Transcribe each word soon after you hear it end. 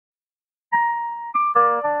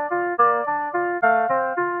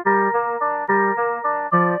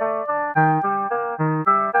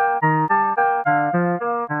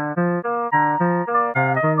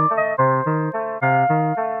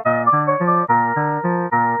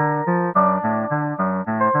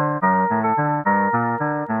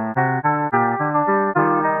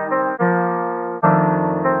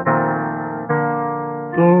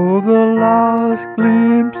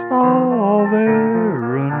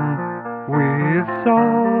with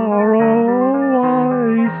sorrow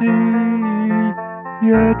I see,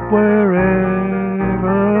 yet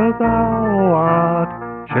wherever thou art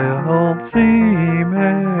shall seem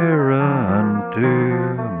errand to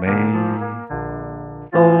me.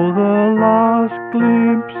 Though the last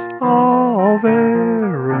glimpse of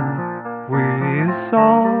Erin with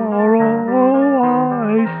sorrow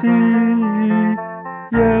I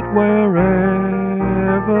see, yet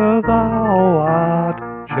wherever thou art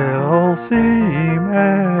shall seem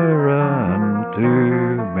errand to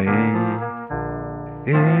me.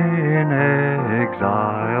 In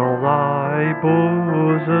exile thy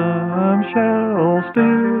bosom shall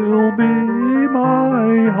still be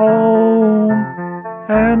my home,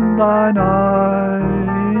 and thine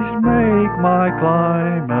eyes make my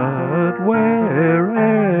climate wherever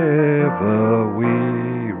we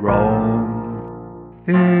roam.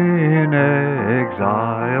 In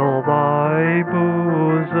exile thy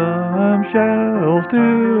bosom shall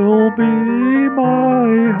still be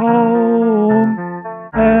my home,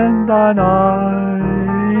 and thine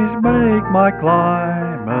eyes make my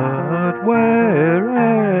climate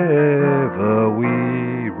wherever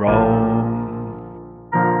we roam.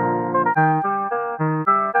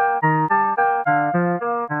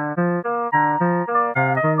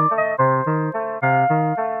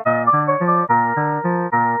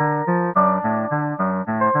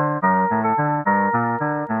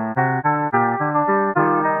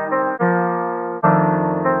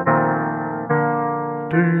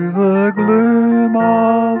 To the gloom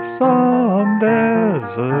of some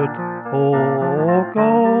desert or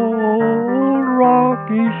cold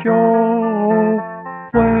rocky shore,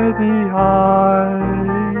 where the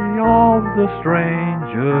eye of the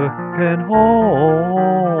stranger can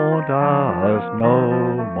haunt us no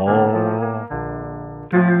more.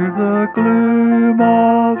 To the gloom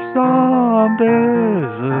of some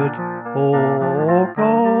desert or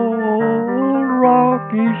cold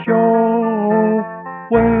rocky shore,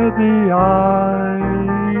 where the eye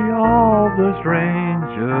of the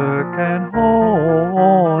stranger can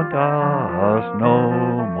haunt us no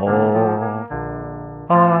more.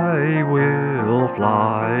 I will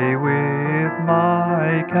fly with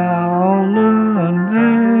my cowland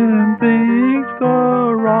and think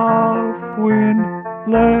the rough wind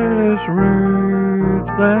less rude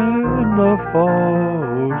than the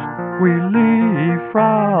foes we leave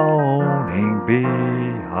frowning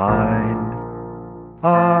behind.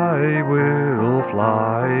 I will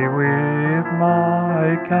fly with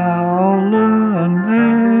my cowland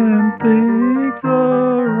and think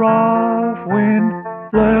the rough wind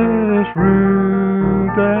less rude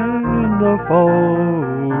than the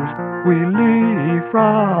foes we leave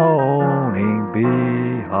frowning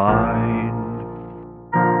behind.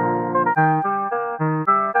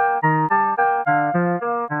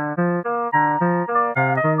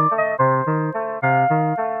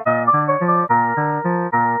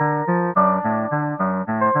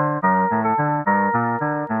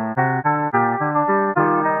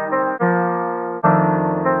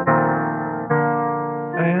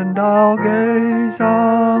 And I'll gaze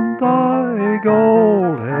on thy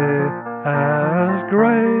gold hair as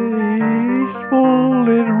graceful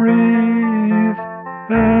it wreathes,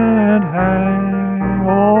 and hang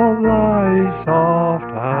o'er thy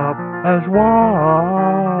soft harp as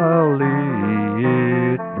wildly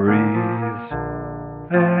it breathes.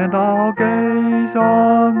 And I'll gaze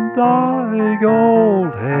on thy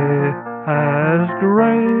gold hair as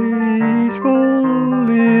graceful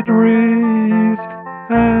it wreathes,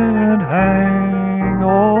 and hang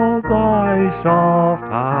o'er thy soft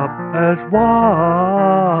harp as wildly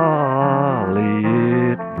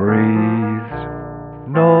it breathes.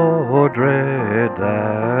 Nor dread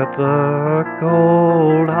that the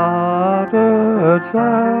cold-hearted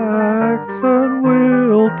Saxon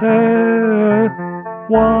will tear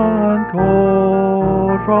one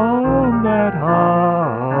chord from that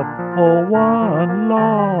harp, or one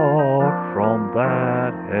lock from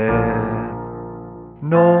that hair.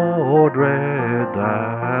 Nor dread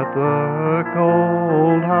that the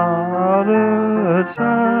cold-hearted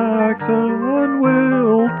Saxon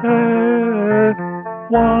will tear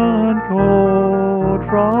one chord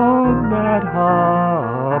from that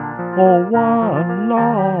harp, or one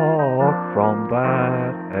lock from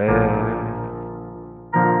that hair.